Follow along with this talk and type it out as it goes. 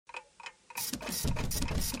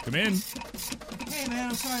Come in. Hey, man,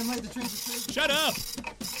 I'm sorry I'm late. The train's late. Shut up!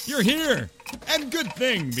 You're here! And good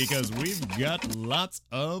thing, because we've got lots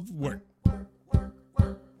of work.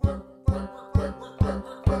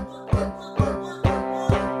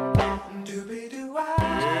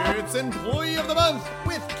 It's Employee of the Month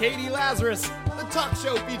with Katie Lazarus, the talk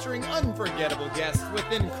show featuring unforgettable guests with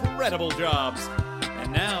incredible jobs.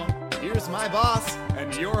 And now, here's my boss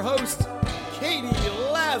and your host, Katie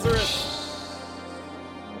Lazarus.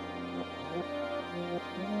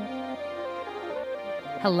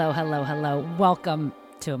 Hello, hello, hello. Welcome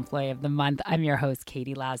to Employee of the Month. I'm your host,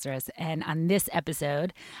 Katie Lazarus. And on this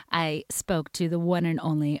episode, I spoke to the one and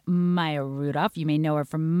only Maya Rudolph. You may know her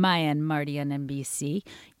from Maya and Marty on NBC.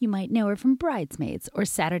 You might know her from Bridesmaids or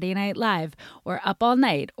Saturday Night Live or Up All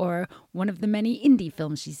Night or one of the many indie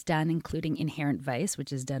films she's done, including Inherent Vice,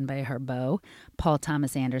 which is done by her beau, Paul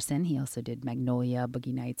Thomas Anderson. He also did Magnolia,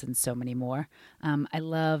 Boogie Nights, and so many more. I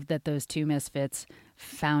love that those two misfits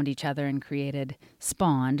found each other and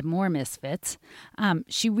spawned more misfits.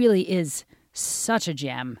 She really is such a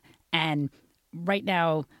gem. And right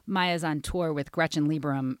now, Maya's on tour with Gretchen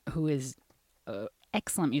Lieberman, who is an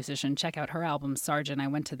excellent musician. Check out her album, Sargent. I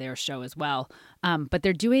went to their show as well. But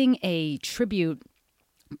they're doing a tribute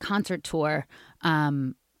concert tour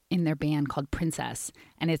in their band called Princess.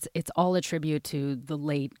 And it's all a tribute to the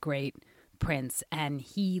late, great Prince. And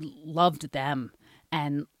he loved them.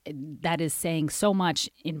 And that is saying so much,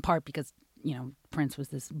 in part because, you know, Prince was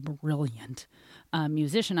this brilliant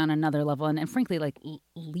musician on another level and frankly, like,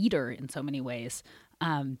 leader in so many ways.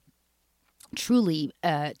 Truly,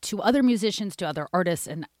 to other musicians, to other artists,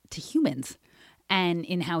 and to humans, and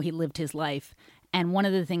in how he lived his life. And one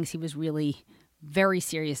of the things he was really very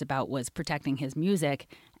serious about was protecting his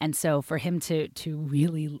music. And so for him to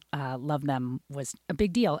really love them was a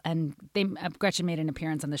big deal. And Gretchen made an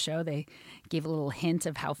appearance on the show. They gave a little hint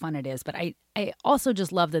of how fun it is. But I also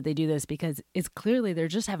just love that they do this because it's clearly they're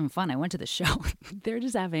just having fun. I went to the show. They're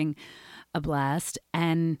just having a blast.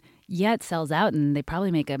 And yeah, it sells out and they probably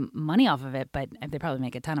make money off of it, but they probably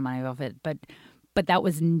make a ton of money off it. But that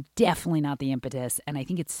was definitely not the impetus. And I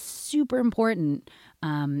think it's super important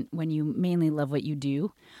when you mainly love what you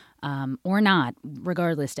do or not,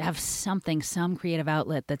 regardless, to have some creative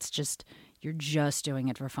outlet that's just, you're just doing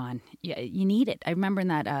it for fun. You need it. I remember in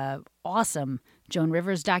that awesome Joan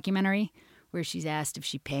Rivers documentary where she's asked if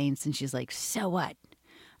she paints and she's like, so what?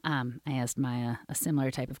 I asked Maya a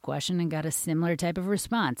similar type of question and got a similar type of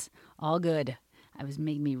response. All good.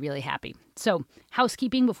 Made me really happy. So,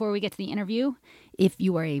 housekeeping before we get to the interview. If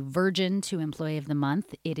you are a virgin to Employee of the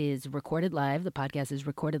Month, it is recorded live. The podcast is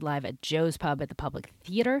recorded live at Joe's Pub at the Public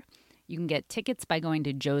Theater. You can get tickets by going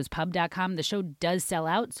to joespub.com. The show does sell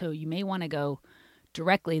out, so you may want to go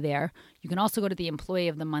directly there. You can also go to the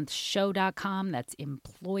employeeofthemonthshow.com. That's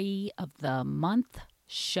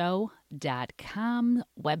employeeofthemonthshow.com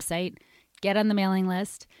website. Get on the mailing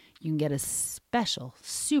list. You can get a special,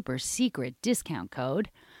 super secret discount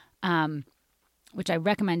code, which I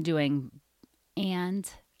recommend doing. And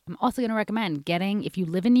I'm also going to recommend if you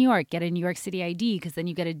live in New York, get a New York City ID because then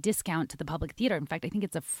you get a discount to the public theater. In fact, I think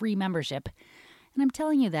it's a free membership. And I'm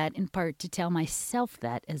telling you that in part to tell myself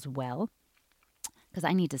that as well because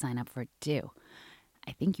I need to sign up for it too.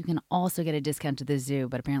 I think you can also get a discount to the zoo,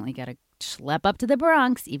 but apparently you got to schlep up to the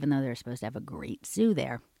Bronx, even though they're supposed to have a great zoo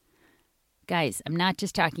there. Guys, I'm not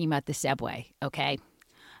just talking about the subway, okay?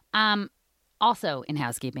 Also, in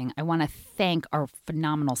housekeeping, I want to thank our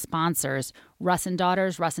phenomenal sponsors, Russ &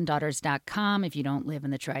 Daughters, russanddaughters.com if you don't live in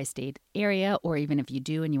the tri-state area, or even if you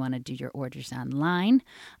do and you want to do your orders online.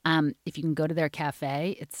 If you can go to their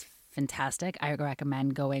cafe, it's fantastic. I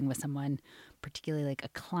recommend going with someone, particularly like a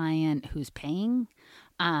client who's paying.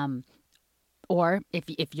 Or if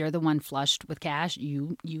you're the one flushed with cash,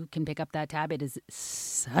 you can pick up that tab. It is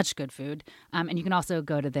such good food. And you can also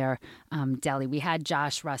go to their deli. We had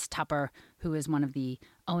Russ Tupper, who is one of the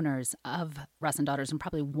owners of Russ & Daughters and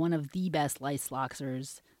probably one of the best I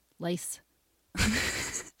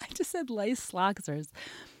just said lice sloxers.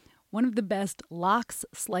 One of the best lox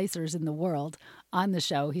slicers in the world on the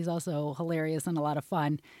show. He's also hilarious and a lot of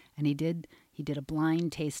fun. And he did a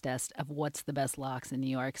blind taste test of what's the best lox in New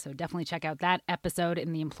York. So definitely check out that episode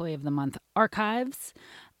in the Employee of the Month archives.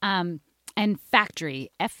 And Factory,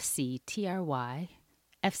 FCTRY,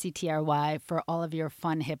 for all of your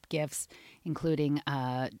fun, hip gifts, including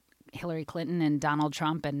Hillary Clinton and Donald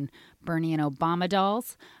Trump and Bernie and Obama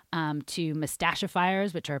dolls, to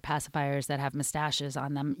mustachifiers, which are pacifiers that have mustaches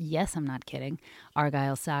on them. Yes, I'm not kidding.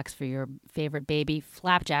 Argyle socks for your favorite baby.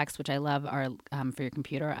 Flapjacks, which I love, are for your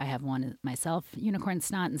computer. I have one myself. Unicorn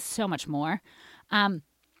snot and so much more.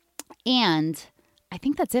 And I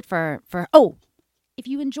think that's it for oh, if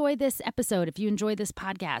you enjoy this episode, if you enjoy this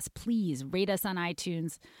podcast, please rate us on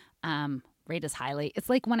iTunes. Rate us highly. It's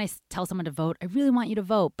like when I tell someone to vote, I really want you to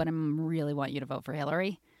vote, but I really want you to vote for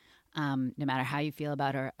Hillary. No matter how you feel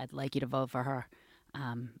about her, I'd like you to vote for her.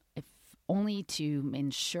 If only to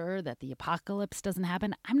ensure that the apocalypse doesn't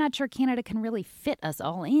happen. I'm not sure Canada can really fit us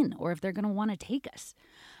all in, or if they're going to want to take us.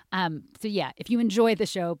 So yeah, if you enjoy the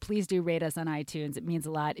show, please do rate us on iTunes. It means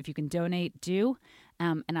a lot. If you can donate, do.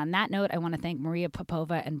 And on that note, I want to thank Maria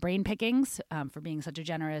Popova and Brain Pickings for being such a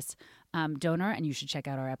generous donor. And you should check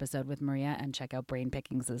out our episode with Maria and check out Brain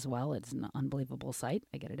Pickings as well. It's an unbelievable site.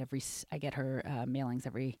 I get her mailings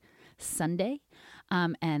every Sunday,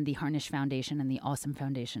 and the Harnish Foundation and the Awesome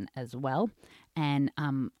Foundation as well, and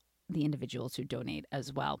the individuals who donate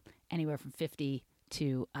as well, anywhere from $50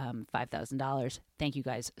 to $5,000. Thank you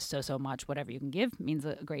guys so much. Whatever you can give means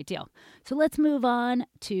a great deal. So let's move on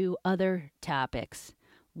to other topics.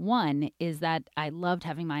 One is that I loved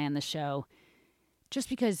having Maya on the show just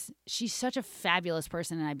because she's such a fabulous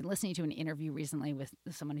person. And I've been listening to an interview recently with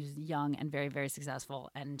someone who's young and very, very successful.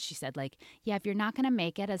 And she said, like, yeah, if you're not going to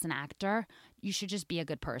make it as an actor, you should just be a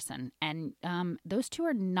good person. And those two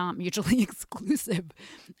are not mutually exclusive.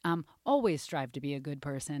 Always strive to be a good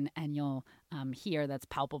person. And you'll hear that's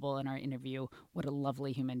palpable in our interview what a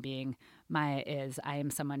lovely human being Maya is. I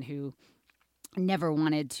am someone who never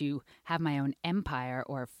wanted to have my own empire,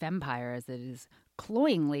 or fempire as it is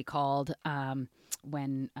cloyingly called,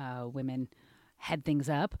 when women head things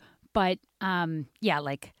up. But yeah,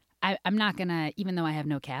 like I'm not going to, even though I have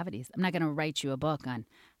no cavities, I'm not going to write you a book on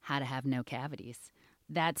how to have no cavities.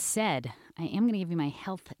 That said, I am going to give you my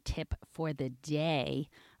health tip for the day,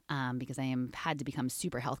 because I had to become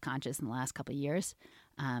super health conscious in the last couple of years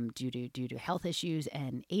due to health issues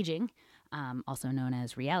and aging, also known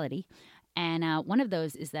as reality. And one of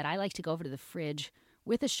those is that I like to go over to the fridge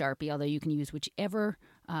with a Sharpie, although you can use whichever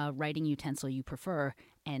writing utensil you prefer,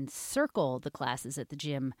 and circle the classes at the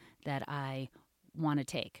gym that I want to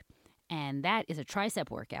take. And that is a tricep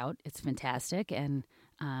workout. It's fantastic. And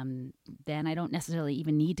then I don't necessarily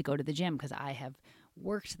even need to go to the gym because I have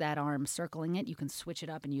worked that arm circling it. You can switch it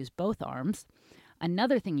up and use both arms.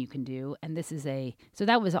 Another thing you can do, and this is so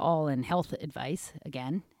that was all in health advice.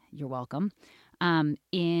 Again, you're welcome.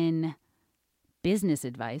 In business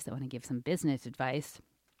advice, I want to give some business advice.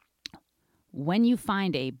 When you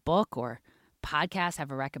find a book or podcast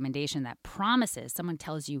have a recommendation that promises, someone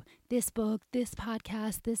tells you this book, this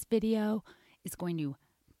podcast, this video is going to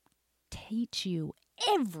teach you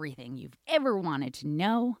everything you've ever wanted to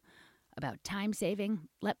know about time saving,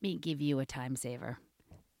 let me give you a time saver.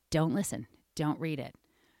 Don't listen. Don't read it.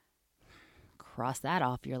 Cross that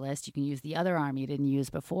off your list. You can use the other arm you didn't use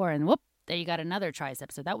before, and whoop, there you got another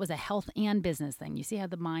tricep. So that was a health and business thing. You see how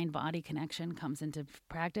the mind-body connection comes into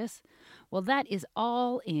practice? Well, that is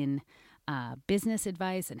all in business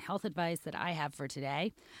advice and health advice that I have for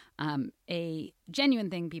today. A genuine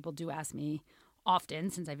thing people do ask me often,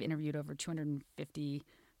 since I've interviewed over 250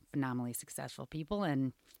 phenomenally successful people,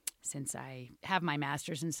 and since I have my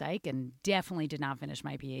master's in psych and definitely did not finish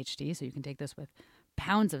my PhD, so you can take this with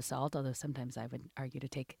pounds of salt, although sometimes I would argue to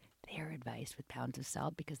take their advice with pounds of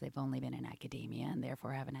salt because they've only been in academia and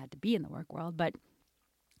therefore haven't had to be in the work world. But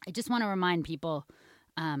I just want to remind people,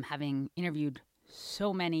 having interviewed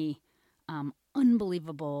so many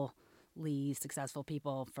unbelievably successful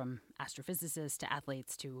people, from astrophysicists to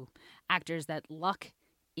athletes to actors, that luck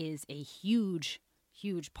is a huge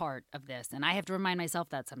part of this. And I have to remind myself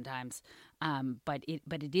that sometimes, but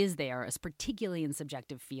it is there, particularly in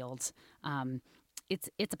subjective fields.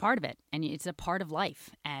 It's a part of it, and it's a part of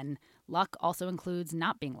life. And luck also includes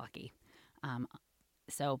not being lucky.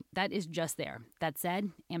 So that is just there. That said,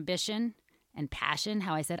 ambition and passion,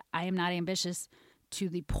 how I said I am not ambitious to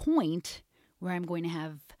the point where I'm going to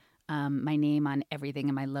have my name on everything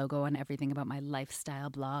and my logo on everything about my lifestyle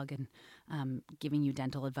blog and giving you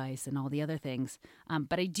dental advice and all the other things.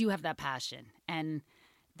 But I do have that passion, and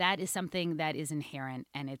that is something that is inherent,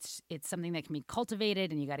 and it's something that can be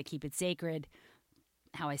cultivated, and you got to keep it sacred.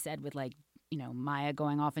 How I said with, like, you know, Maya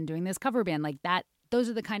going off and doing this cover band, like that, those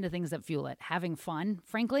are the kind of things that fuel it. Having fun,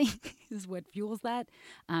 frankly, is what fuels that.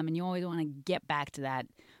 And you always want to get back to that.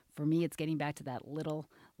 For me, it's getting back to that little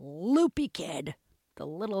loopy kid, the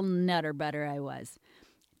little nutter butter I was.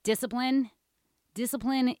 Discipline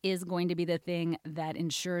is going to be the thing that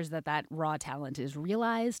ensures that raw talent is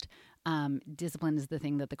realized. Discipline is the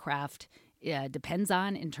thing that the craft depends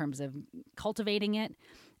on in terms of cultivating it.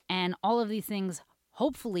 And all of these things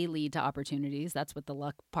hopefully lead to opportunities. That's what the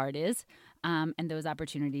luck part is. And those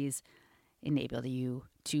opportunities enable you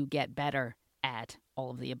to get better at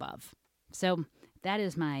all of the above. So that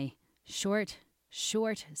is my short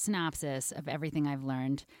synopsis of everything I've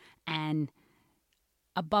learned. And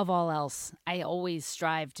above all else, I always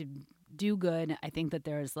strive to do good. I think that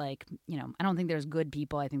there's I don't think there's good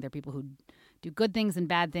people. I think there are people who do good things and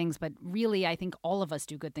bad things, but really I think all of us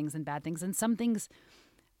do good things and bad things. And some things,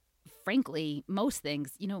 frankly, most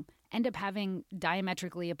things, end up having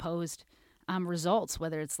diametrically opposed results,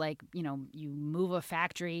 whether it's you move a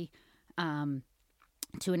factory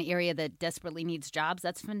to an area that desperately needs jobs,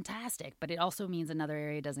 that's fantastic. But it also means another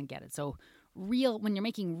area doesn't get it. So when you're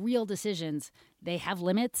making real decisions, they have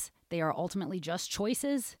limits. They are ultimately just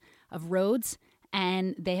choices of roads,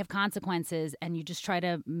 and they have consequences, and you just try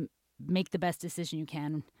to make the best decision you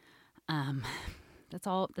can. That's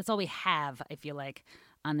all we have, I feel like,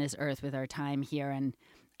 on this earth with our time here. And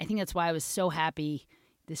I think that's why I was so happy.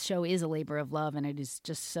 This show is a labor of love, and it is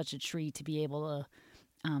just such a treat to be able to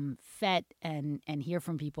vet and hear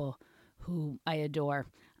from people who I adore.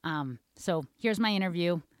 So here's my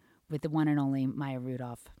interview with the one and only Maya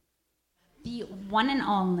Rudolph. The one and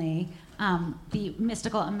only, the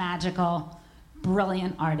mystical and magical,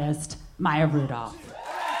 brilliant artist, Maya Rudolph.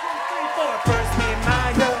 First name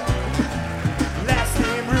Maya, last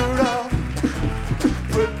name Rudolph.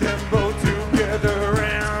 Put them both together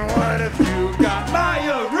and what have you got?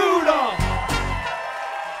 Maya Rudolph!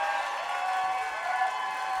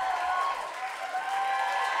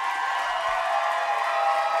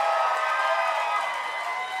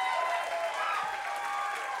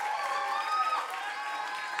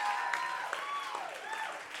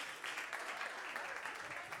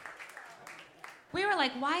 We were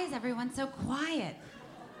like, why is everyone so quiet?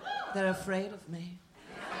 They're afraid of me.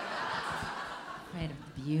 Afraid of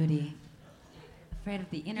the beauty. Afraid of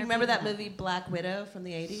the inner. You remember that movie Black Widow from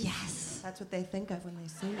the 80s? Yes. That's what they think of when they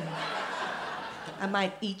see me. I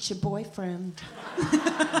might eat your boyfriend.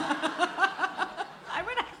 I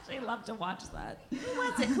would actually love to watch that. Who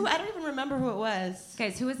was it? I don't even remember who it was.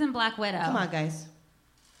 Guys, who was in Black Widow? Come on, guys.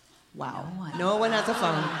 Wow. No one. No one has a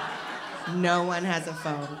phone. No one has a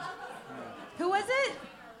phone. Who was it?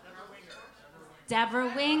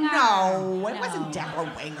 Deborah Winger. No, it wasn't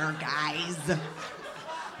Deborah Winger, guys.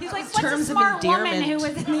 He's like, Those what's a terms of smart woman endearment. who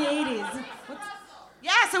was in the 80s?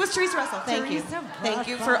 Yes, it was Teresa Russell. Thank you. Teresa Thank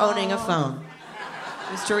you for owning a phone.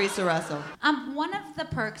 It was Teresa Russell. One of the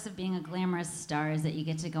perks of being a glamorous star is that you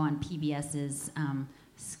get to go on PBS's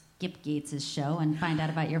Skip Gates' show and find out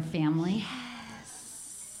about your family. Yes.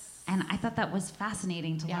 And I thought that was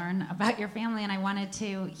fascinating to learn about your family, and I wanted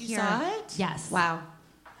to hear. You saw it? Yes. Wow.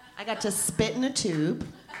 I got to spit in a tube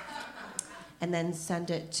and then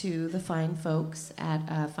send it to the fine folks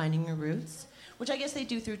at Finding Your Roots, which I guess they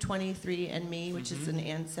do through 23andMe, which is an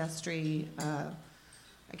ancestry, I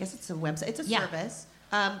guess it's a website. It's a service.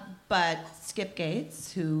 But Skip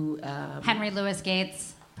Gates, who... Henry Louis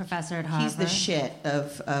Gates, professor at Harvard. He's the shit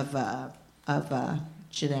of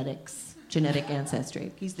genetics. Genetic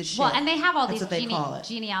ancestry. He's the shit. Well, and they have all That's these what they call it.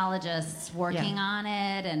 genealogists working on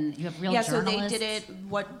it, and you have real so journalists. they did it.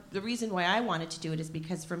 The reason why I wanted to do it is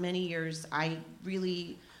because for many years my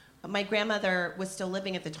grandmother was still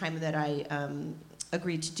living at the time that I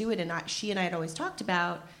agreed to do it, and she and I had always talked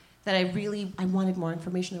about that I wanted more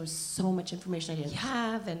information. There was so much information I didn't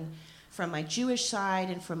have, and from my Jewish side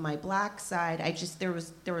and from my black side, there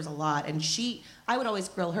was a lot. And I would always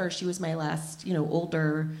grill her. She was my last,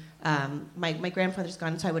 older. My grandfather's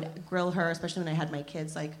gone, so I would grill her, especially when I had my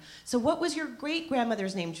kids. Like, so what was your great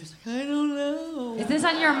grandmother's name? She was like, I don't know. Is this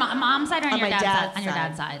on your mom's side or on your my dad's side? dad's On your side.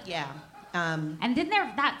 dad's side. Yeah. And didn't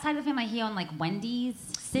that side of the family he owned like Wendy's?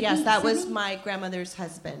 Sydney? Yes, that was Sydney? my grandmother's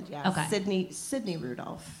husband. Yeah. Okay. Sidney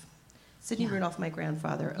Rudolph. Sidney Rudolph, my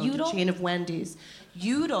grandfather, owned Udall? a chain of Wendy's.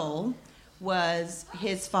 Udall was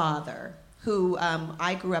his father, who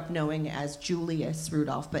I grew up knowing as Julius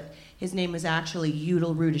Rudolph, but his name was actually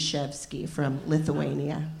Udall Rudashevsky from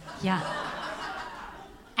Lithuania. Yeah.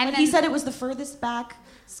 And he said it was the furthest back.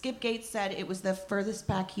 Skip Gates said it was the furthest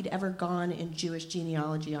back he'd ever gone in Jewish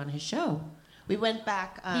genealogy on his show. We went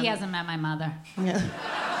back. He hasn't met my mother. Yeah.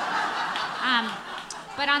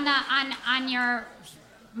 But on your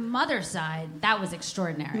mother's side, that was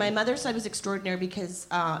extraordinary. My mother's side was extraordinary because,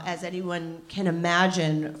 as anyone can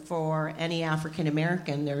imagine, for any African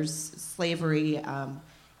American, there's slavery,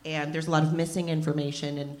 and there's a lot of missing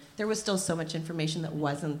information, and there was still so much information that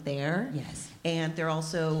wasn't there. Yes. And there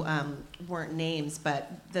also weren't names, but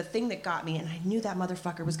the thing that got me, and I knew that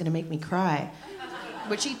motherfucker was going to make me cry,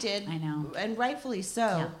 which he did. I know. And rightfully so,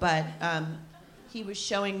 Yeah. but he was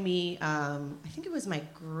showing me, I think it was my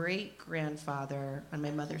great-grandfather on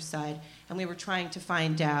my mother's side, and we were trying to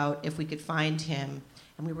find out if we could find him.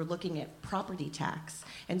 and we were looking at property tax.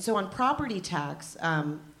 And so on property tax,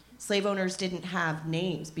 slave owners didn't have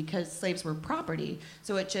names because slaves were property.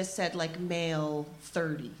 So it just said like male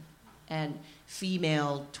 30 and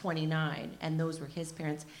female 29, and those were his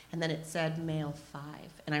parents. And then it said male 5.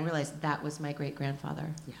 And I realized that was my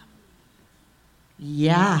great-grandfather.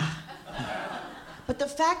 Yeah. But the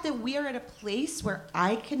fact that we are at a place where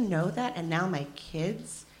I can know that, and now my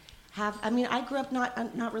kids have, I mean, I grew up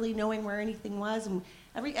not really knowing where anything was, and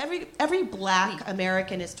every black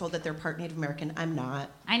American is told that they're part Native American. I'm not.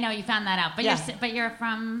 I know you found that out, but you're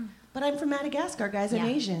from. But I'm from Madagascar, guys. I'm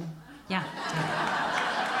Asian. Yeah.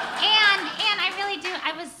 And I really do.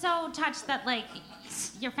 I was so touched that like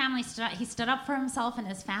your family stood up for himself and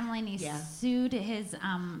his family, and he sued his.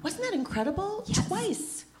 Wasn't that incredible? Yes.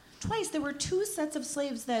 Twice. There were 2 sets of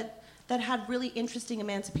slaves that had really interesting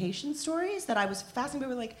emancipation stories that I was fascinated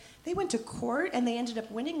with. Like, they went to court and they ended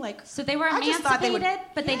up winning. Like, so they were emancipated,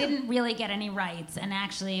 but they didn't really get any rights. And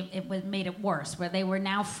actually, made it worse, where they were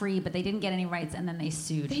now free, but they didn't get any rights, and then they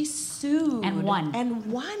sued. They sued and won. In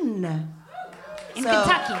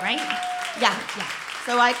Kentucky, right? Yeah.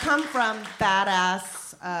 So I come from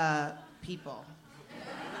badass people.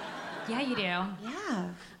 Yeah, you do. Yeah.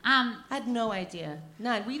 I had no idea.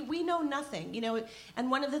 None. We know nothing. You know, and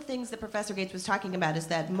one of the things that Professor Gates was talking about is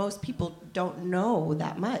that most people don't know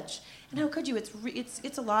that much. And how could you?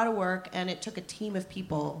 It's a lot of work, and it took a team of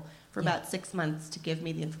people for about 6 months to give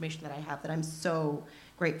me the information that I have, that I'm so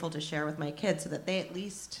grateful to share with my kids, so that they at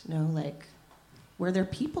least know, like, where their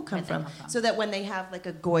people come from, so that when they have like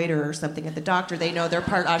a goiter or something at the doctor, they know they're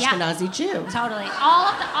part Ashkenazi Jew. Totally. All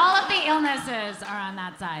of the illnesses are on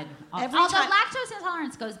that side. Every Although time, lactose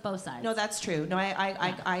intolerance goes both sides. No, that's true. No,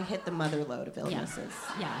 I hit the mother load of illnesses.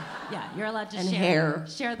 Yeah. You're allowed to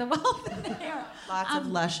share the wealth and hair. Lots of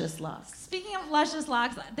luscious locks. Speaking of luscious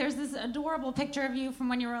locks, there's this adorable picture of you from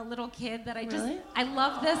when you were a little kid that I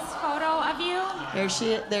love this photo of you.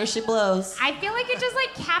 There she blows. I feel like it just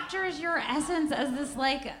like captures your essence as this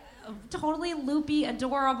like totally loopy,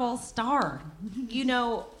 adorable star. You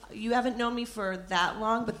know, you haven't known me for that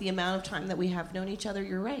long, but the amount of time that we have known each other,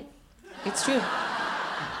 you're right. It's true.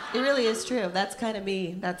 It really is true. That's kind of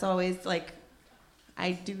me. That's always like,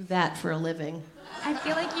 I do that for a living. I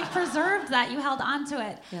feel like you preserved that. You held on to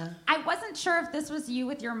it. Yeah. I wasn't sure if this was you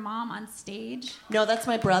with your mom on stage. No, that's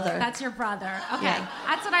my brother. That's your brother. Okay. Yeah.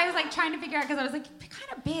 That's what I was like trying to figure out, because I was like,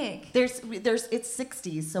 kind of big. It's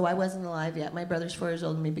 60s, so I wasn't alive yet. My brother's 4 years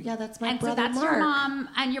older than me, but yeah, that's my brother Mark. And so that's your mom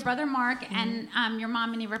and your brother Mark, and your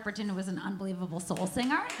mom, Minnie Ripperton, who was an unbelievable soul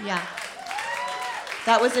singer. Yeah.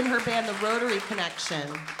 That was in her band, the Rotary Connection.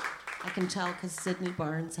 I can tell because Sydney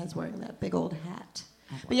Barnes has wearing that big old hat.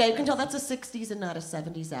 But yeah, you can tell that's a 60s and not a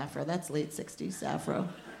 70s afro. That's late 60s afro.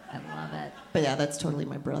 I love it. But yeah, that's totally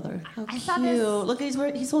my brother. How I cute. saw this. Look,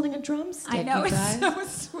 he's holding a drumstick. I know, you guys. it's so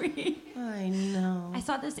sweet. I know. I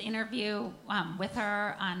saw this interview with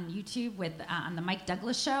her on YouTube on the Mike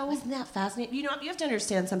Douglas show. Wasn't that fascinating? You know, you have to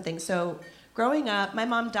understand something. So growing up, my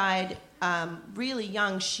mom died really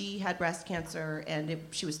young. She had breast cancer, and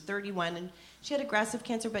she was 31, and she had aggressive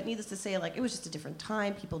cancer, but needless to say, like, it was just a different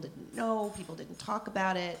time. People didn't know. People didn't talk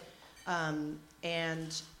about it.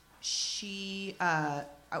 And she,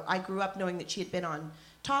 I grew up knowing that she had been on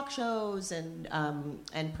talk shows and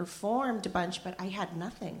performed a bunch, but I had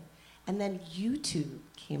nothing. And then YouTube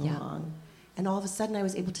came along, and all of a sudden I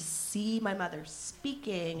was able to see my mother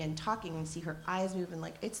speaking and talking and see her eyes move, and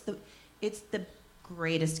like, it's the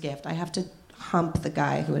greatest gift. I have to hump the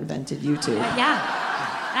guy who invented YouTube. Yeah.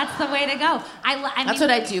 That's the way to go. That's what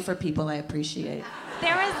I do for people I appreciate.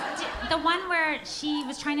 There was the one where she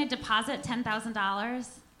was trying to deposit $10,000.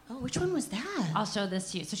 Oh, which one was that? I'll show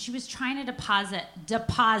this to you. So she was trying to deposit, give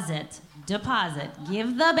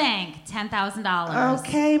the bank $10,000.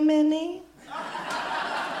 Okay, Minnie.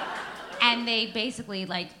 And they basically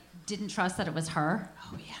like didn't trust that it was her.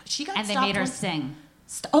 Oh yeah, she got. And they made her sing.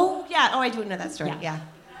 Oh yeah. Oh, I do know that story.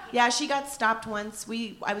 Yeah, she got stopped once.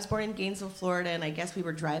 I was born in Gainesville, Florida, and I guess we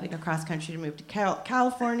were driving across country to move to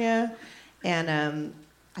California, and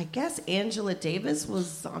I guess Angela Davis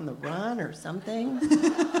was on the run or something,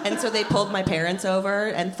 and so they pulled my parents over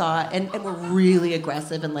and were really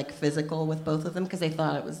aggressive and like physical with both of them because they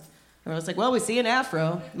thought it was. I was like, well, we see an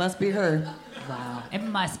afro, must be her. Wow, it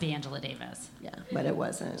must be Angela Davis. Yeah, but it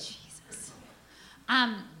wasn't. Jesus.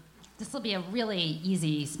 This will be a really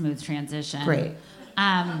easy, smooth transition. Great.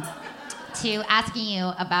 To asking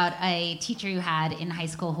you about a teacher you had in high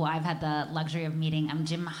school who I've had the luxury of meeting,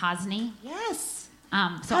 Jim Hosney. Yes.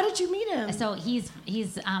 How did you meet him? So he's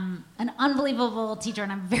an unbelievable teacher,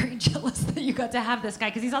 and I'm very jealous that you got to have this guy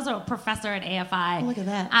because he's also a professor at AFI. Oh, look at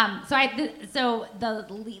that. So the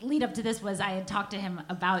lead up to this was I had talked to him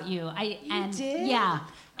about you. You did? Yeah,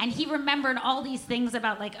 and he remembered all these things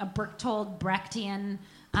about like a Bertolt Brechtian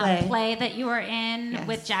play that you were in Yes.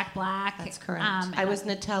 with Jack Black. That's correct. I was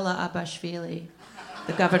Natella Abashvili,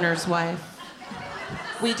 the governor's wife.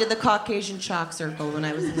 We did the Caucasian chalk circle when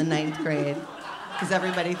I was in the 9th grade because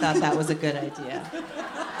everybody thought that was a good idea.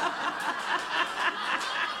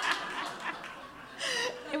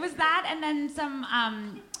 It was that, and then some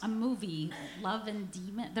a movie, Love and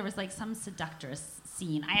Demon. There was like some seductress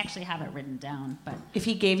scene. I actually have it written down, but If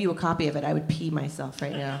he gave you a copy of it, I would pee myself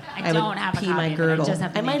right now. I don't would have a pee copy my of it. I girdle. just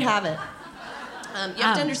have to I might make it. have it. You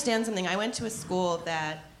have to understand something. I went to a school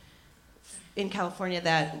that in California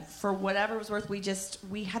that, for whatever it was worth,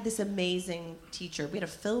 we had this amazing teacher. We had a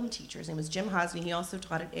film teacher. His name was Jim Hosney. He also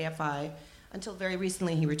taught at AFI until very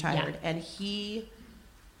recently he retired. Yeah. And he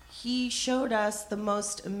showed us the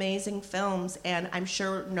most amazing films, and I'm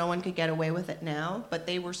sure no one could get away with it now, but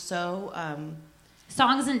they were so...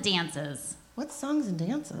 songs and dances. what songs and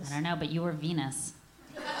dances? I don't know, but you were Venus.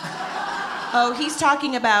 Oh, he's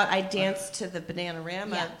talking about I danced to the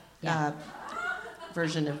Bananarama Yeah.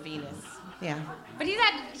 version of Venus. Yeah. But he's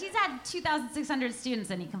had 2,600 students,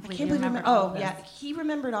 and he I completely can't believe remembered all Oh, of this. yeah. He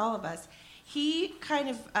remembered all of us. He kind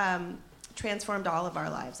of transformed all of our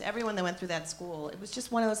lives. Everyone that went through that school. It was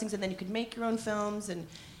just one of those things. And then you could make your own films. And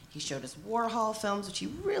he showed us Warhol films, which he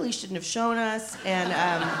really shouldn't have shown us. And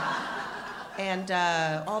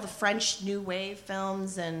all the French New Wave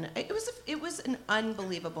films. And it was an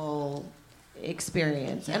unbelievable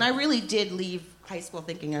experience. And I really did leave high school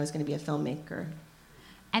thinking I was going to be a filmmaker.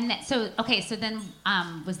 And so then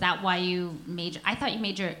was that why you majored? I thought you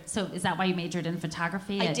majored. So is that why you majored in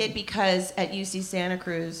photography? I did because at UC Santa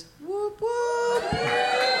Cruz, whoop whoop.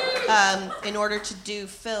 In order to do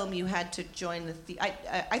film, you had to join the.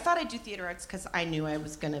 I thought I'd do theater arts because I knew I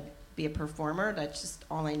was going to be a performer. That's just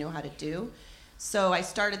all I know how to do. So I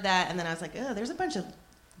started that, and then I was like, oh, there's a bunch of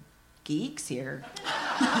geeks here.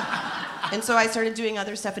 And so I started doing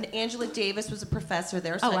other stuff. And Angela Davis was a professor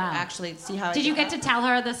there, so Oh, wow. I actually see how. Did you get to tell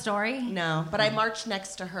her the story? No, but I marched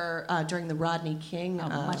next to her during the Rodney King. Oh,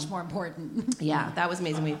 much more important. Yeah, that was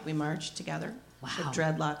amazing. We marched together. Wow. She had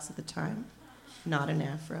dreadlocks at the time, not an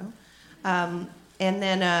afro. And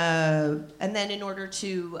then in order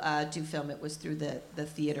to do film, it was through the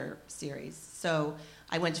theater series. So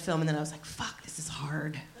I went to film, and then I was like, "Fuck, this is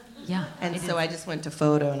hard." Yeah. And so I just went to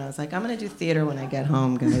photo, and I was like, "I'm gonna do theater when I get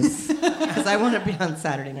home, guys, because I want to be on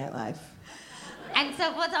Saturday Night Live." And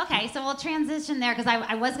so, so we'll transition there because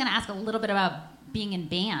I was going to ask a little bit about being in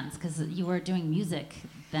bands because you were doing music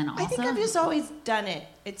then also. I think I've just always done it.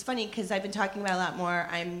 It's funny because I've been talking about it a lot more.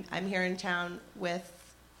 I'm here in town with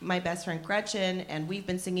my best friend Gretchen, and we've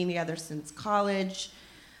been singing together since college.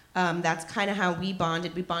 That's kind of how we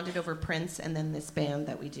bonded. We bonded over Prince and then this band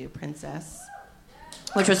that we do, Princess,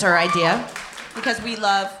 which was her idea because we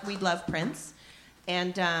love Prince.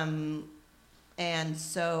 And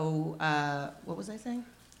so, what was I saying?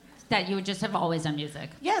 That you would just have always done music.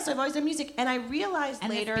 Yes, I've always done music. And I realized And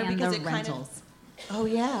later this band, because The it kind of... Rentals. Oh,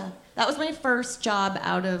 yeah. That was my first job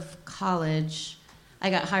out of college. I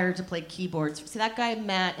got hired to play keyboards. See, that guy,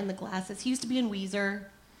 Matt, in the glasses, he used to be in Weezer.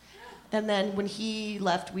 And then when he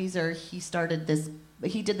left Weezer,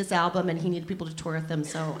 he did this album, and he needed people to tour with him.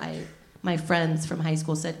 So my friends from high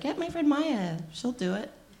school said, get my friend Maya. She'll do it.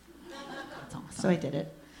 That's awesome. So I did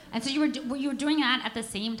it. And so you were doing that at the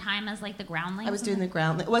same time as like the Groundlings? I was doing the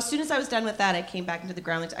Groundlings. Well, as soon as I was done with that, I came back into the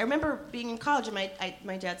Groundlings. I remember being in college, and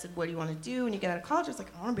my dad said, what do you want to do when you get out of college? I was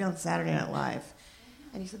like, I want to be on Saturday Night Live.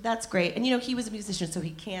 And he said, that's great. And, he was a musician, so he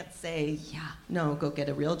can't say, no, go get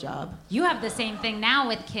a real job. You have the same thing now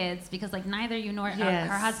with kids because like neither you nor Yes.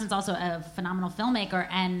 her husband's also a phenomenal filmmaker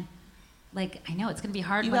and like I know it's going to be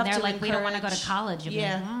hard You when have they're to like we don't want to go to encourage- college. You'll be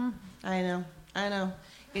Yeah. like, I know.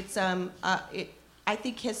 It's I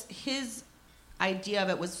think his idea of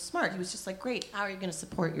it was smart. He was just like, great. How are you going to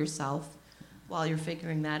support yourself while you're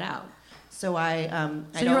figuring that out? So So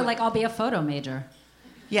you were like, I'll be a photo major.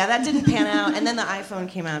 yeah, that didn't pan out, and then the iPhone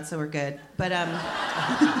came out, so we're good. But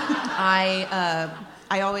I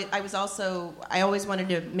always wanted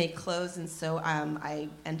to make clothes, and so I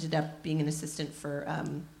ended up being an assistant for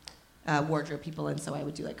wardrobe people, and so I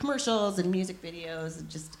would do like commercials and music videos and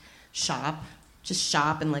just shop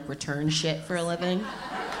and like return shit for a living.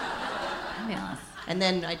 Fabulous. And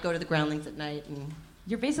then I'd go to the Groundlings at night and.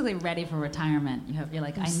 You're basically ready for retirement. You're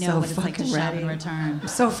like, I know so what it's like to fucking shop ready. and return. I'm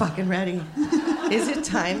so fucking ready. Is it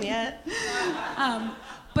time yet?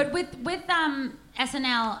 But with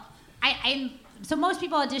SNL, so most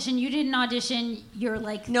people audition. You didn't audition. You're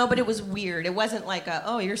like No, but it was weird. It wasn't like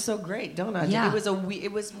oh, you're so great, don't audition. Yeah.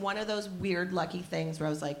 It was one of those weird lucky things where I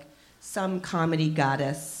was like, some comedy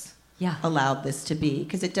goddess allowed this to be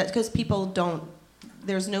because people don't.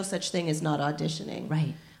 There's no such thing as not auditioning.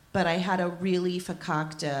 Right. But I had a really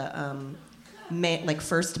fakakta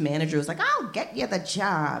first manager who was like, I'll get you the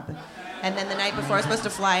job. And then the night before I was supposed to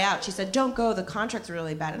fly out, she said, don't go, the contract's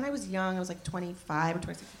really bad. And I was young, I was like 25 or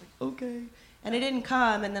 26. I was like, okay. And it didn't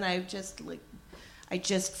come, and then I just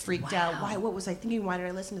freaked out. Why? What was I thinking? Why did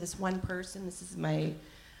I listen to this one person? This is my,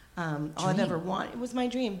 all I've ever wanted. It was my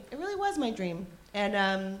dream. It really was my dream.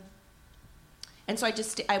 And so I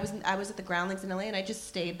was at the Groundlings in LA, and I just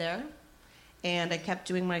stayed there. And I kept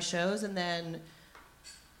doing my shows, and then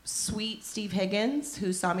sweet Steve Higgins,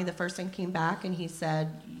 who saw me the first time, came back, and he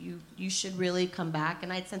said, you should really come back.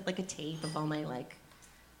 And I'd sent like a tape of all my like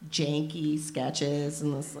janky sketches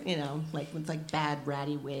and this, with like bad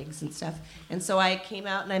ratty wigs and stuff. And so I came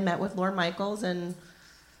out and I met with Lorne Michaels and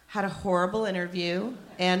had a horrible interview.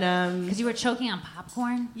 And because you were choking on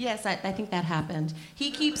popcorn. Yes, I think that happened.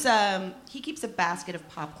 He keeps a basket of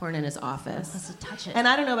popcorn in his office. Supposed to touch it. And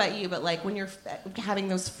I don't know about you, but like when you're having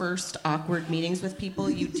those first awkward meetings with people,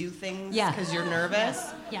 you do things because you're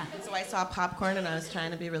nervous. Yeah. And so I saw popcorn and I was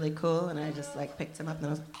trying to be really cool, and I just like picked some up and I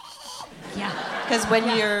was like, yeah. Because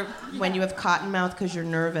when you have cotton mouth because you're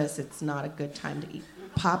nervous, it's not a good time to eat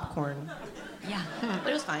popcorn. Yeah. But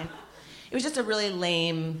it was fine. It was just a really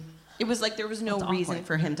lame. It was like there was no reason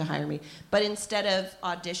for him to hire me. But instead of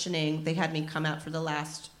auditioning, they had me come out for the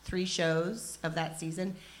last 3 shows of that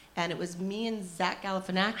season, and it was me and Zach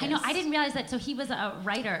Galifianakis. I know. I didn't realize that. So he was a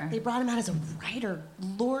writer. They brought him out as a writer.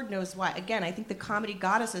 Lord knows why. Again, I think the comedy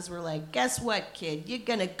goddesses were like, "Guess what, kid? You're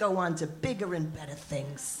gonna go on to bigger and better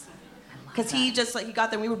things." Because he just he got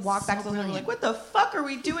there. We would walk back to the room like, "What the fuck are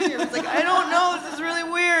we doing here?" It's like, I don't know. This is really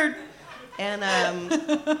weird. And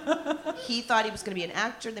he thought he was going to be an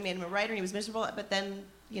actor. They made him a writer, and he was miserable. But then,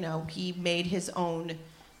 he made his own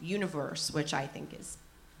universe, which I think is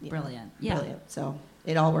brilliant. Brilliant. So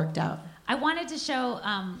it all worked out. I wanted to show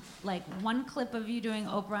one clip of you doing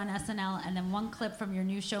Oprah on SNL, and then one clip from your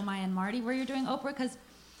new show, Maya and Marty, where you're doing Oprah. Because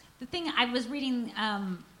the thing, I was reading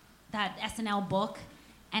that SNL book,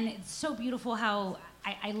 and it's so beautiful how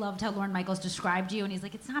I loved how Lorne Michaels described you, and he's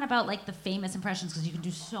like, it's not about like the famous impressions because you can do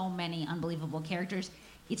so many unbelievable characters.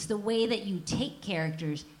 It's the way that you take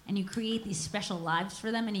characters and you create these special lives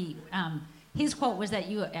for them. And his quote was that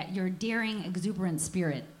your daring, exuberant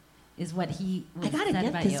spirit is what he said about you. I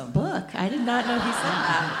gotta get this book. I did not know he said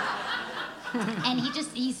that. And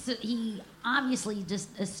he obviously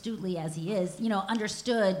just astutely as he is,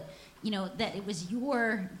 understood, that it was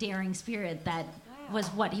your daring spirit that was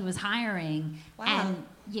what he was hiring. Wow. And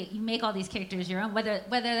you make all these characters your own, whether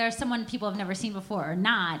there's someone people have never seen before or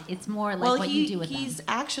not. It's more like what you do with them. He's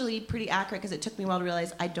actually pretty accurate because it took me a while to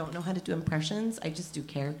realize I don't know how to do impressions. I just do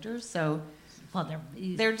characters. So, well,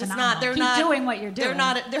 they're just phenomenal. not. They're Keep not doing what you're doing. They're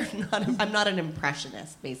not. I'm not an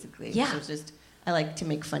impressionist, basically. Yeah. So it's just I like to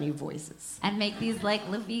make funny voices and make these like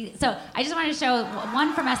lippy. So I just wanted to show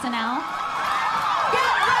one from SNL. Get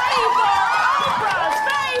ready for Oprah's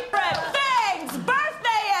favorite things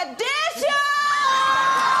birthday edition.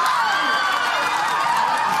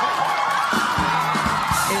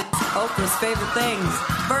 It's Oprah's favorite things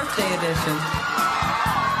birthday edition.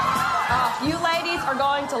 You ladies are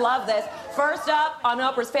going to love this. First up on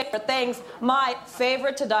Oprah's favorite things, my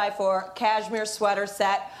favorite to die for cashmere sweater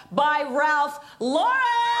set by Ralph Lauren.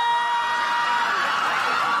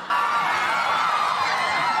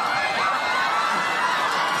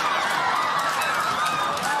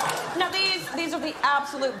 Now these are the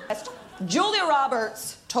absolute best. Julia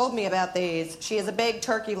Roberts told me about these. She is a big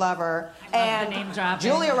turkey lover. The name dropping.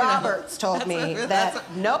 Julia Roberts told me that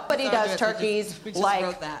nobody does turkeys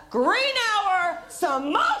like Green Hour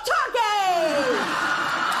smoked turkey.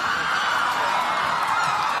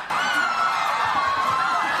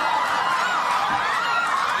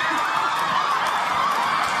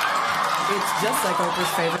 It's just like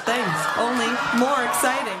Oprah's favorite things, only more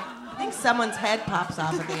exciting. I think someone's head pops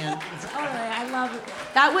off at the end. I love it.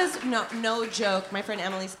 That was no joke. My friend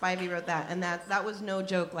Emily Spivey wrote that, and that was no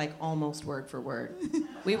joke, like almost word for word.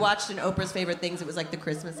 We watched an Oprah's Favorite Things. It was like the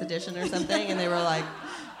Christmas edition or something, and they were like,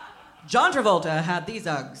 John Travolta had these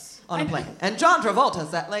Uggs on a plane, and John Travolta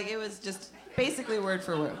said, like, it was just basically word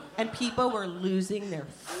for word. And people were losing their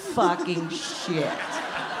fucking shit.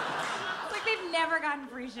 They've never gotten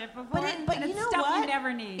free shit before. But and you it's know stuff what? you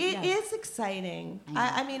never need. It is exciting.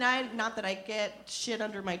 I mean, not that I get shit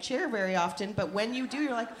under my chair very often, but when you do,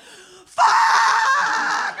 you're like,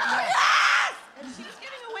 fuck!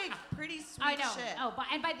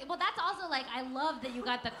 well, that's also like I love that you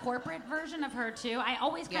got the corporate version of her too. I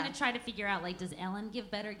always kind of try to figure out like, does Ellen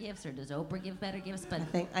give better gifts or does Oprah give better gifts? But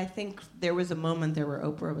I think there was a moment there where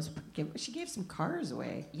Oprah was she gave some cars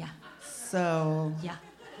away. Yeah. So yeah,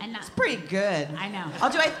 and it's pretty good. I know.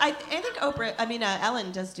 I think Oprah. I mean,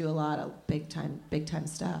 Ellen does do a lot of big time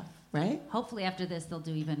stuff, right? Hopefully after this they'll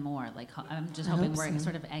do even more. Like I'm just hoping we're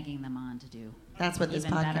sort of egging them on to do. That's what this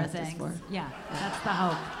even better podcast things. is for. Yeah, that's the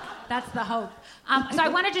hope. That's the hope. So I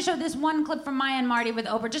wanted to show this one clip from Maya and Marty with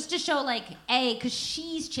Oprah, just to show, like, because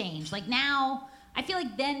she's changed. Like, now, I feel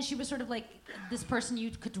like then she was sort of like this person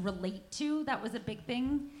you could relate to. That was a big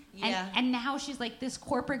thing. Yeah. And now she's like this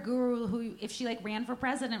corporate guru who, if she, like, ran for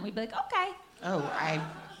president, we'd be like, okay. Oh,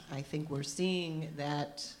 I think we're seeing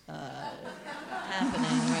that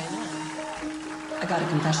happening right now. I got a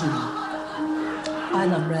confession now. I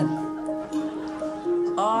love bread.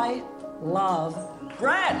 I love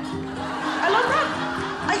bread. I love bread.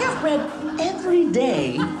 I have bread every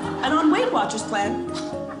day, and on Weight Watchers plan,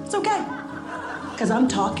 it's okay. Because I'm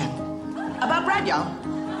talking about bread, y'all.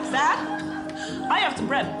 Sad? I have some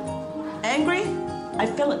bread. Angry? I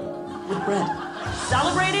fill it with bread.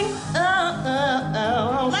 Celebrating?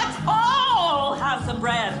 Let's all have some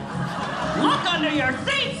bread. Look under your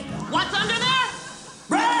seats. What's under there?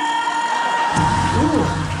 Bread! Ooh,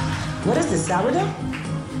 what is this, sourdough?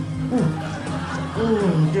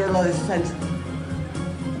 Dear Lord, it's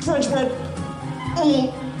French bread.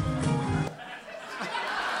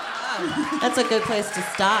 That's a good place to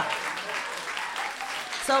stop.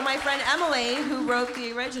 So my friend Emily, who wrote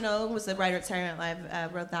the original, was the writer at Saturday Night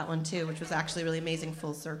Live, wrote that one too, which was actually really amazing,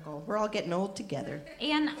 full circle. We're all getting old together.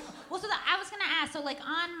 And, well, I was going to ask, so, like,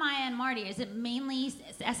 on Maya and Marty, is it mainly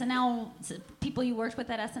SNL, people you worked with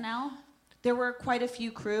at SNL? There were quite a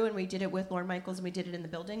few crew, and we did it with Lorne Michaels, and we did it in the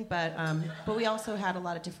building, but we also had a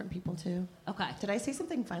lot of different people too. Okay. Did I say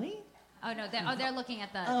something funny? Oh, no, they're looking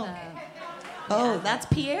at the... Oh, that's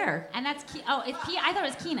Pierre. And that's... it's I thought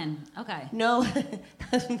it was Keenan. Okay. No.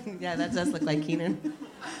 Yeah, that does look like Keenan.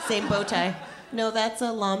 Same bow tie. No, that's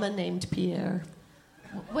a llama named Pierre.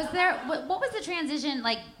 Was there... What was the transition,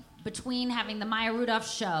 like, between having the Maya Rudolph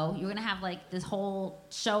show, you were going to have, like, this whole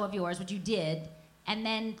show of yours, which you did, and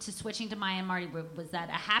then to switching to Maya and Marty, was that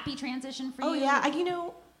a happy transition for you? Oh, yeah.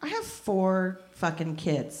 I have 4 fucking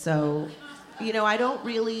kids, so, I don't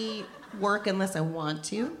really work unless I want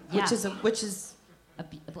to, which is a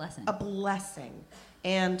blessing. A blessing.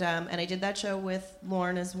 And I did that show with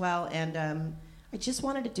Lorne as well, and I just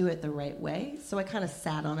wanted to do it the right way, so I kind of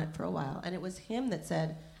sat on it for a while, and it was him that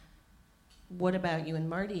said, "What about you and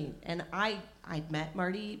Marty?" And I'd met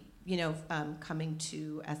Marty, coming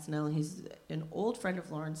to SNL, and he's an old friend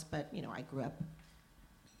of Lawrence, but I grew up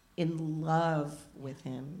in love with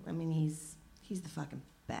him. I mean, he's the fucking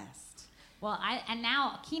best. Well, and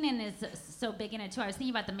now Keenan is so big in it too. I was thinking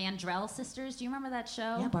about the Mandrell sisters. Do you remember that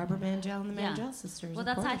show? Yeah, Barbara Mandrell and the Mandrell sisters. Well,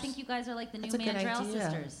 I think you guys are like the new Mandrell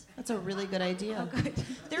sisters. That's a really good idea. Oh, good.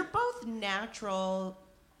 They're both natural.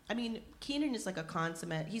 I mean, Keenan is like a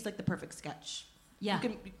consummate. He's like the perfect sketch. Yeah.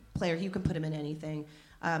 You can put him in anything.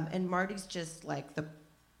 And Marty's just like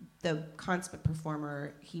the consummate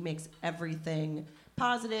performer. He makes everything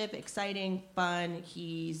positive, exciting, fun.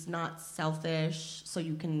 He's not selfish, so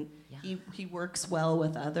you can. Yeah. He works well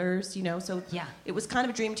with others, So it was kind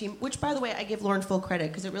of a dream team. Which, by the way, I give Lorne full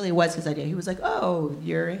credit because it really was his idea. He was like, "Oh,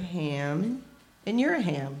 you're a ham, and you're a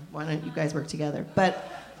ham. Why don't you guys work together?" But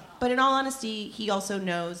in all honesty, he also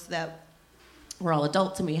knows that we're all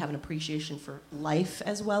adults and we have an appreciation for life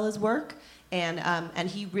as well as work. And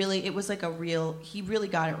he really, it was like he really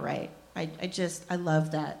got it right. I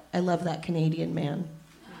love that. I love that Canadian man.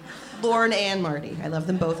 Lorne and Marty. I love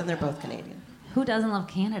them both, and they're both Canadian. Who doesn't love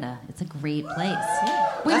Canada? It's a great place.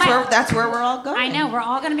 Yeah. That's where we're all going. I know. We're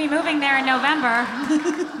all going to be moving there in November.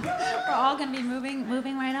 We're all going to be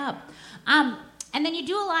moving right up. And then you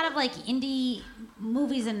do a lot of like indie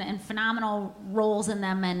movies and phenomenal roles in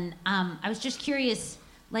them. And I was just curious,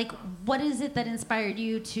 like, what is it that inspired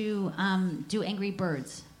you to do Angry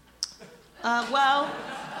Birds? Well,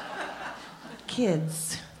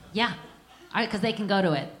 kids. Yeah. Because they can go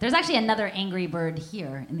to it. There's actually another Angry Bird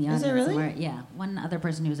here in the audience. Is there really? Somewhere. Yeah. One other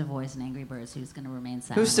person who's a voice in Angry Birds who's going to remain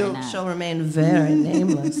silent. Who shall remain very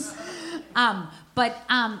nameless.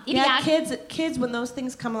 Kids, when those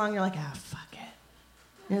things come along, you're like, fuck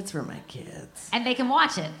it. It's for my kids. And they can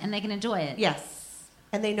watch it, and they can enjoy it. Yes.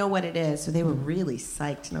 And they know what it is, so they were really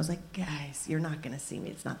psyched. And I was like, guys, you're not going to see me.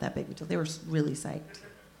 It's not that big until they were really psyched.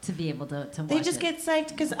 To be able to watch it. They just get psyched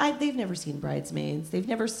because they've never seen Bridesmaids. They've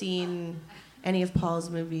never seen any of Paul's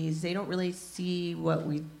movies. They don't really see what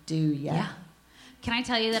we do yet. Yeah. Can I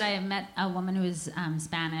tell you that I met a woman who was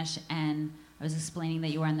Spanish, and I was explaining that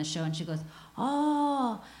you were on the show, and she goes,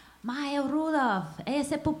 "Oh, Maya Rudolph,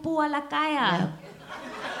 ese pupú a la calle." Yeah.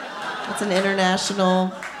 That's an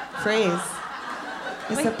international phrase.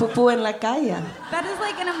 Ese pupú en la calle. That is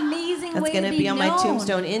like an amazing That's way to gonna be be on known. my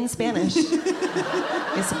tombstone in Spanish.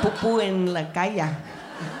 Ese pupú en la calle.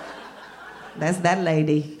 That's that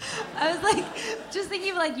lady. I was like, just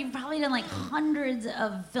thinking of like, you've probably done like hundreds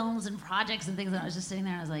of films and projects and things, and I was just sitting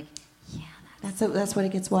there and I was like, yeah, That's what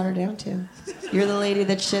it gets watered down to. You're the lady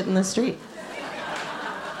that shit in the street.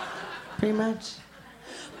 Pretty much.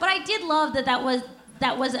 But I did love that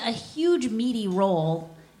was a huge meaty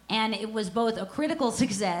role, and it was both a critical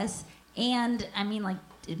success and, I mean, like,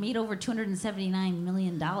 it made over $279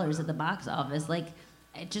 million at the box office. Like,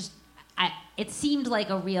 it seemed like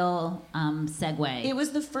a real segue. It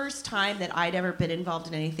was the first time that I'd ever been involved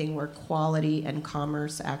in anything where quality and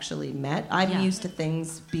commerce actually met. I'm used to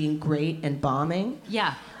things being great and bombing.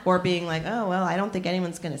 Yeah. Or being like, oh, well, I don't think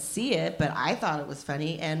anyone's going to see it, but I thought it was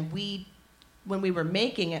funny. And when we were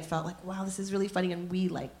making it, felt like, wow, this is really funny, and we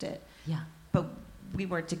liked it. Yeah. But we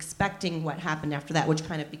weren't expecting what happened after that, which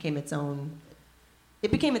kind of became its own... It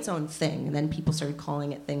became its own thing, and then people started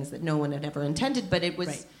calling it things that no one had ever intended, but it was...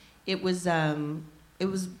 Right. It was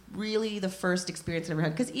really the first experience I ever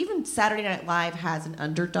had, because even Saturday Night Live has an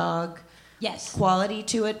underdog quality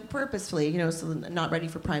to it purposefully, so not ready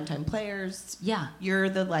for primetime players. Yeah. You're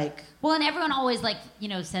the like... Well, and everyone always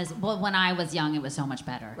says, well, when I was young, it was so much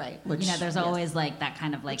better. Right. Which, there's always like that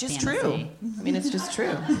kind of like which is fantasy. true. I mean, it's just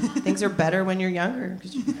true. Things are better when you're younger.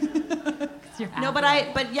 No, but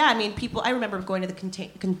I mean, people, I remember going to the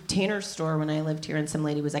Container Store when I lived here, and some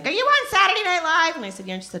lady was like, are you on Saturday Night Live? And I said,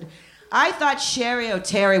 yeah. And she said, I thought Sherry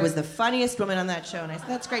O'Terry was the funniest woman on that show. And I said,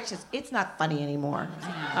 that's great. She says, it's not funny anymore.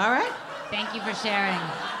 All right? Thank you for sharing.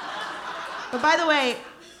 But by the way,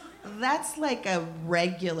 that's like a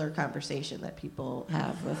regular conversation that people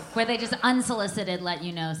have with... Where they just unsolicited let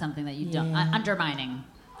you know something that you don't... undermining.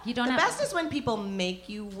 You don't the have... best is when people make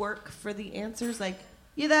you work for the answers, like,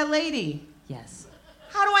 you that lady. Yes.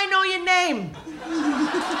 How do I know your name?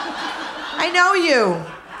 I know you.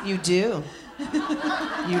 You do.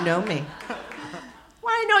 You know me.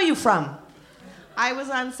 Where I know you from? I was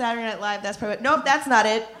on Saturday Night Live. That's probably... Nope, that's not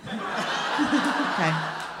it. Okay.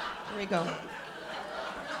 Here we go.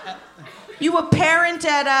 You a parent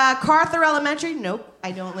at Carther Elementary? Nope,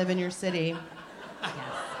 I don't live in your city.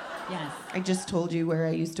 Yes. I just told you where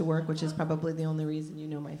I used to work, which is probably the only reason you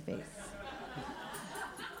know my face.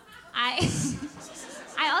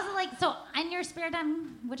 I also like, so in your spare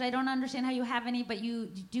time, which I don't understand how you have any, but you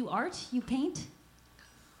do art? You paint?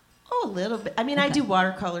 Oh, a little bit. I mean, okay. I do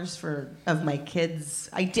watercolors of my kids.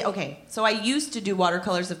 So I used to do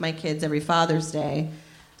watercolors of my kids every Father's Day,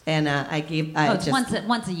 and it's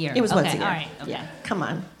once a year. It was once a year. All right. Okay. Yeah, come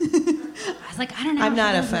on. I was like, I don't know. I'm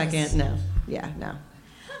not a fucking no. Yeah, no.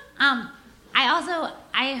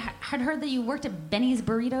 I had heard that you worked at Benny's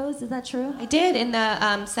Burritos. Is that true? I did in the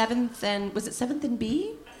 7th and was it 7th and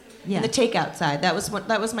B? Yeah. In the takeout side. That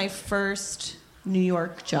was my first New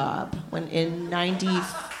York job in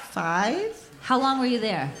 '95. How long were you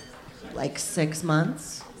there? Like 6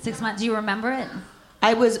 months. 6 months. Do you remember it?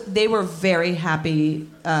 They were very happily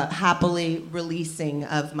releasing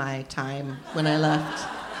of my time when I left.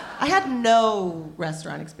 I had no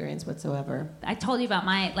restaurant experience whatsoever. I told you about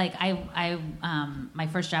my my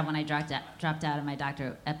first job when I dropped out of my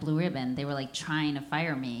doctorate at Blue Ribbon. They were like trying to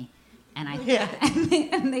fire me, and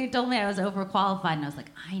and they told me I was overqualified, and I was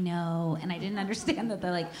like, I know, and I didn't understand that.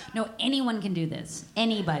 They're like, no, anyone can do this,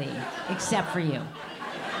 anybody, except for you.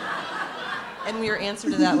 And your answer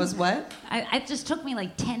to that was what? It just took me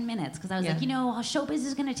like 10 minutes because I was like, showbiz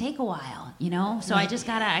is going to take a while, So I just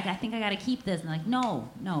I think I gotta keep this. And they're like, no.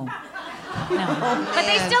 But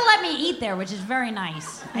they still let me eat there, which is very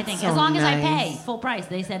nice, I think. So as long as I nice. pay full price,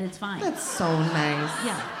 they said it's fine. That's so nice.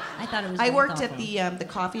 Yeah, I thought it was I really worked thoughtful. at the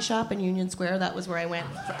coffee shop in Union Square. That was where I went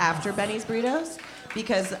after Benny's Burritos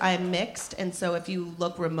because I'm mixed. And so if you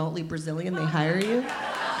look remotely Brazilian, they hire you.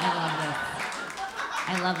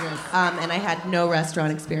 I love this. And I had no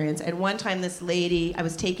restaurant experience. And one time this lady, I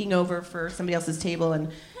was taking over for somebody else's table,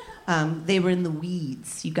 and they were in the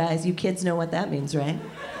weeds. You kids know what that means, right?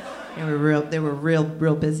 They were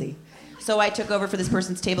real busy. So I took over for this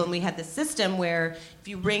person's table, and we had this system where if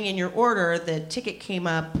you bring in your order, the ticket came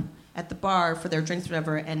up at the bar for their drinks or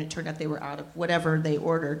whatever, and it turned out they were out of whatever they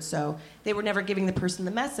ordered. So they were never giving the person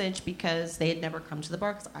the message because they had never come to the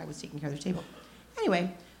bar because I was taking care of their table.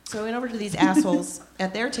 Anyway, so I went over to these assholes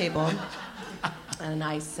at their table, And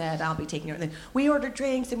I said, I'll be taking her. And then we ordered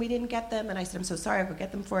drinks and we didn't get them. And I said, I'm so sorry, I'll go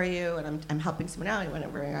get them for you. And I'm helping someone out. And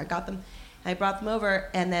whenever I got them, I brought them over.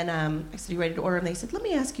 And then I said, you ready to order? And they said, let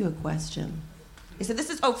me ask you a question. He said,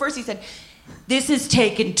 first he said, this is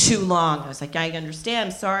taking too long. I was like, I understand,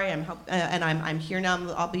 I'm sorry, I'm here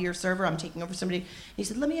now, I'll be your server, I'm taking over somebody. And he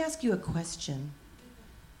said, let me ask you a question.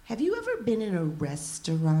 Have you ever been in a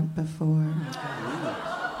restaurant before?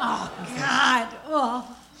 Oh, God.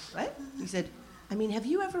 Oh. What? He said, have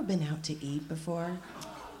you ever been out to eat before?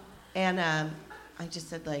 And I just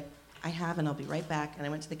said, I have, and I'll be right back. And I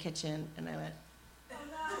went to the kitchen, and I went,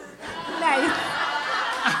 nice.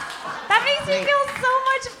 That makes me feel so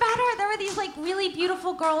much better. There were these really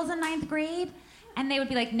beautiful girls in 9th grade, and they would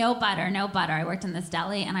be like, no butter, no butter. I worked in this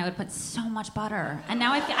deli, and I would put so much butter. And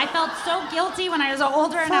now I felt so guilty when I was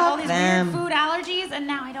older and had all these weird food allergies, and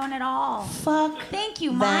now I don't at all. Thank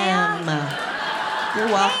you, Maya. You're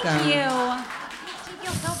welcome. Thank you. Makes me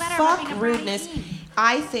feel so better. Fuck rudeness.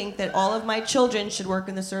 I think that all of my children should work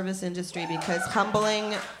in the service industry because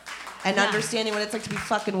humbling and understanding what it's like to be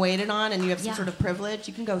fucking waited on and you have some sort of privilege,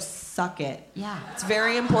 you can go suck it. Yeah. It's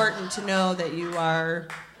very important to know that you are,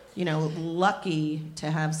 lucky to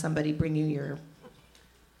have somebody bring you your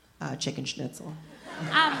chicken schnitzel.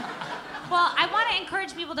 Well, I want to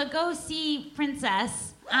encourage people to go see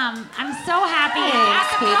Princess. I'm so happy.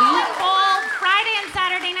 Thanks, at the Berlin Bowl, Friday and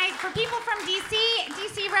Saturday night. For people from DC,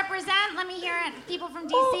 DC represent. Let me hear it. People from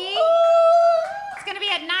DC. It's going to be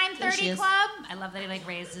at 9:30 Club. I love that he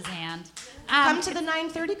raised his hand. Come to the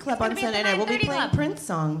 9:30 Club on Sunday night. We'll be playing Prince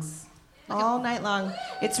songs all night long.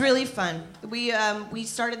 It's really fun. We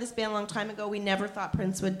started this band a long time ago. We never thought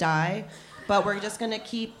Prince would die. But we're just gonna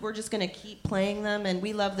keep playing them, and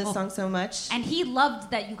we love this song so much. And he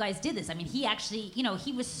loved that you guys did this. He actually,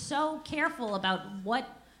 he was so careful about what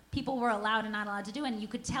people were allowed and not allowed to do, and you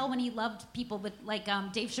could tell when he loved people with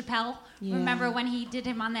Dave Chappelle. Yeah. Remember when he did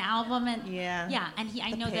him on the album? And and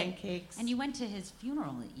I know pancakes. That. And you went to his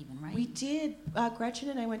funeral even, right? We did. Gretchen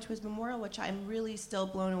and I went to his memorial, which I'm really still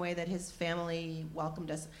blown away that his family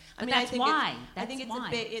welcomed us. I think why. I think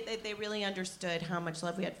they really understood how much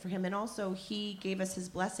love we had for him, and also he gave us his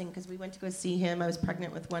blessing because we went to go see him. I was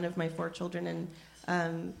pregnant with one of my 4 children,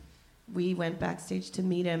 and we went backstage to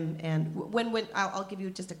meet him, and when I'll give you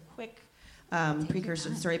just a quick precursor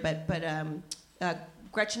to the story, but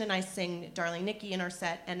Gretchen and I sing Darling Nikki in our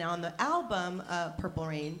set, and on the album Purple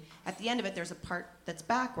Rain, at the end of it there's a part that's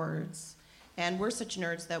backwards, and we're such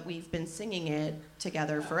nerds that we've been singing it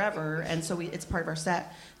together forever, and so it's part of our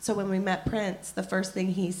set. So when we met Prince, the first thing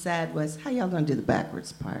he said was, how y'all gonna do the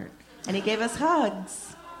backwards part? And he gave us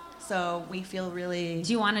hugs. So we feel really...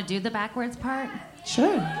 Do you want to do the backwards part?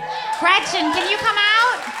 Sure. Gretchen, can you come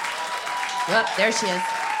out? Oh, there she is.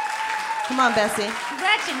 Come on, Bessie.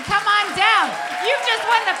 Gretchen, come on down. You've just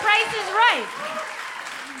won the Price is Right.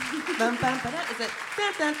 Is it?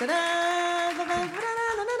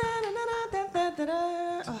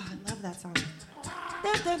 Oh, I love that song.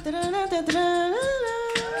 Guys,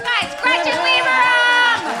 Gretchen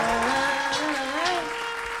Lieberman!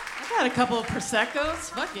 I got a couple of Prosecco's.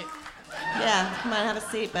 Fuck it. Yeah, come on, have a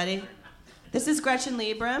seat, buddy. This is Gretchen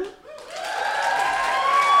Liebram.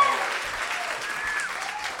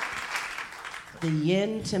 The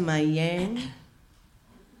yin to my yang.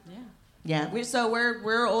 Yeah.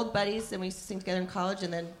 We're old buddies, and we used to sing together in college.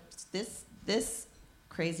 And then this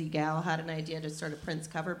crazy gal had an idea to start a Prince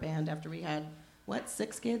cover band after we had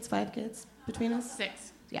 5 kids between us.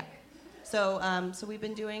 6. Yeah. So we've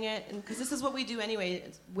been doing it, and because this is what we do anyway,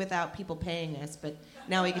 without people paying us. But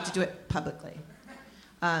now we get to do it publicly.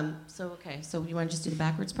 So you want to just do the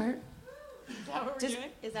backwards part? Is that what we're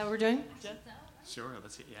doing? Is that what we're doing? Sure,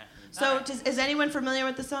 let's see. Yeah. So is anyone familiar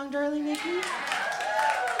with the song Darling Nikki?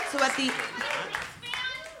 So at the...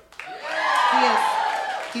 He is.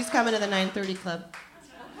 He's coming to the 9:30 Club.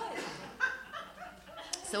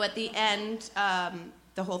 So at the end,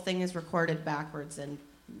 the whole thing is recorded backwards, and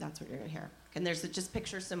that's what you're going to hear. And there's just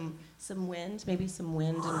picture some wind, maybe some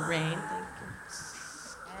wind and rain.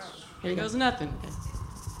 Here goes nothing.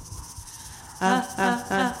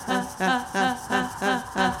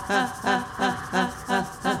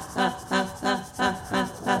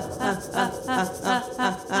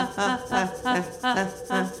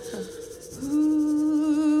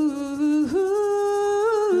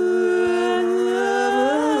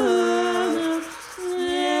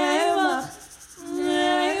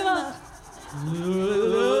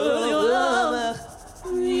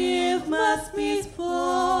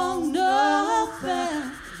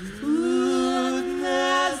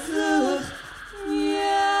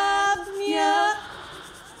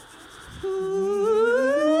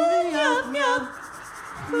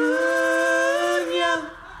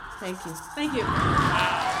 Thank you.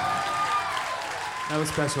 That was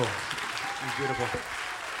special. It was beautiful.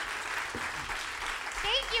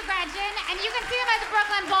 Thank you, Gretchen. And you can see them at the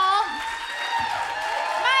Brooklyn Bowl.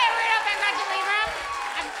 Maya Rudolph and Gretchen Lieber.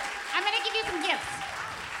 I'm going to give you some gifts.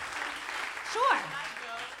 Sure.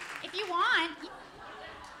 If you want.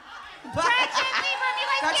 Gretchen Lieber, you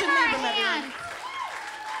guys Gretchen give her a Lieber, hand. everyone.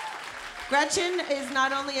 Gretchen is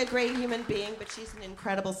not only a great human being, but she's an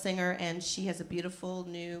incredible singer, and she has a beautiful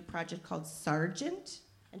new project called Sargent.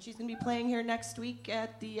 And she's going to be playing here next week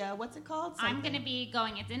at the, what's it called? I'm going to be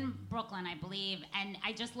going, it's in Brooklyn, I believe, and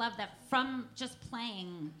I just love that from just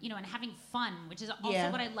playing, and having fun, which is also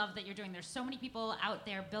what I love that you're doing. There's so many people out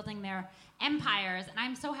there building their empires, and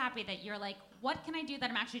I'm so happy that you're like, what can I do that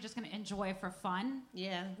I'm actually just going to enjoy for fun?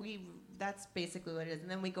 Yeah, that's basically what it is. And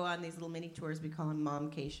then we go on these little mini tours, we call them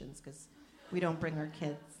momcations, because we don't bring our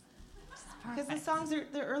kids. Because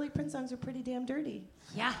the early Prince songs are pretty damn dirty.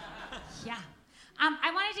 Yeah, yeah.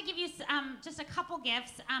 I wanted to give you just a couple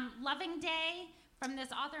gifts. Loving Day from this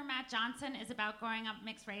author, Matt Johnson, is about growing up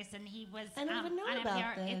mixed race, and he was I don't even know on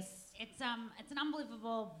about NPR. this. It's an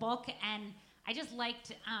unbelievable book, and I just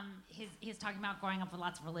liked his talking about growing up with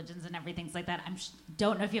lots of religions and everything like that.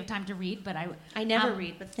 Don't know if you have time to read, but I never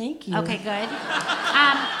read, but thank you. Okay, good.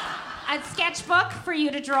 A sketchbook for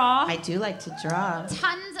you to draw. I do like to draw.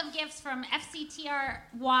 Tons of gifts from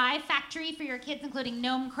FCTRY Factory for your kids, including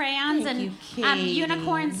gnome crayons Thank and you, Katie.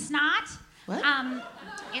 unicorn snot. What?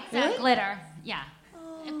 It's Really? glitter. Yeah.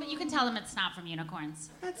 But you can tell them it's not from unicorns.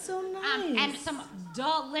 That's so nice. And some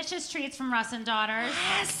delicious treats from Russ and Daughters.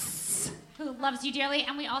 Yes. Who loves you dearly.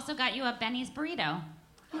 And we also got you a Benny's burrito.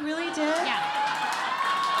 You really did? Yeah.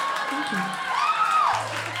 Thank you.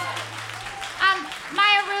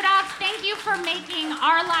 Maya Rudolph, thank you for making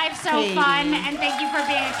our lives so Katie. fun, and thank you for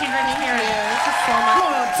being a kindred spirit. This is so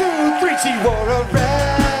much 1, 2, 3, she wore a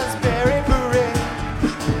raspberry beret.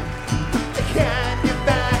 Can you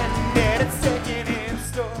find it? It's taken in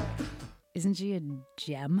store. Isn't she a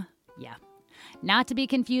gem? Yeah. Not to be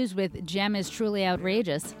confused with Gem is Truly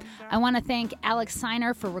Outrageous. I want to thank Alex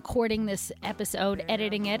Seiner for recording this episode,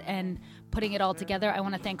 editing it, and putting it all together. I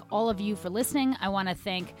want to thank all of you for listening. I want to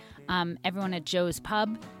thank everyone at Joe's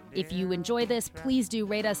Pub. If you enjoy this, please do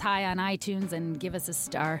rate us high on iTunes and give us a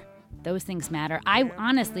star. Those things matter.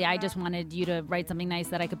 I just wanted you to write something nice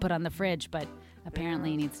that I could put on the fridge, but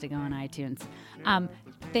apparently it needs to go on iTunes.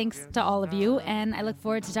 Thanks to all of you, and I look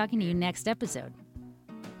forward to talking to you next episode.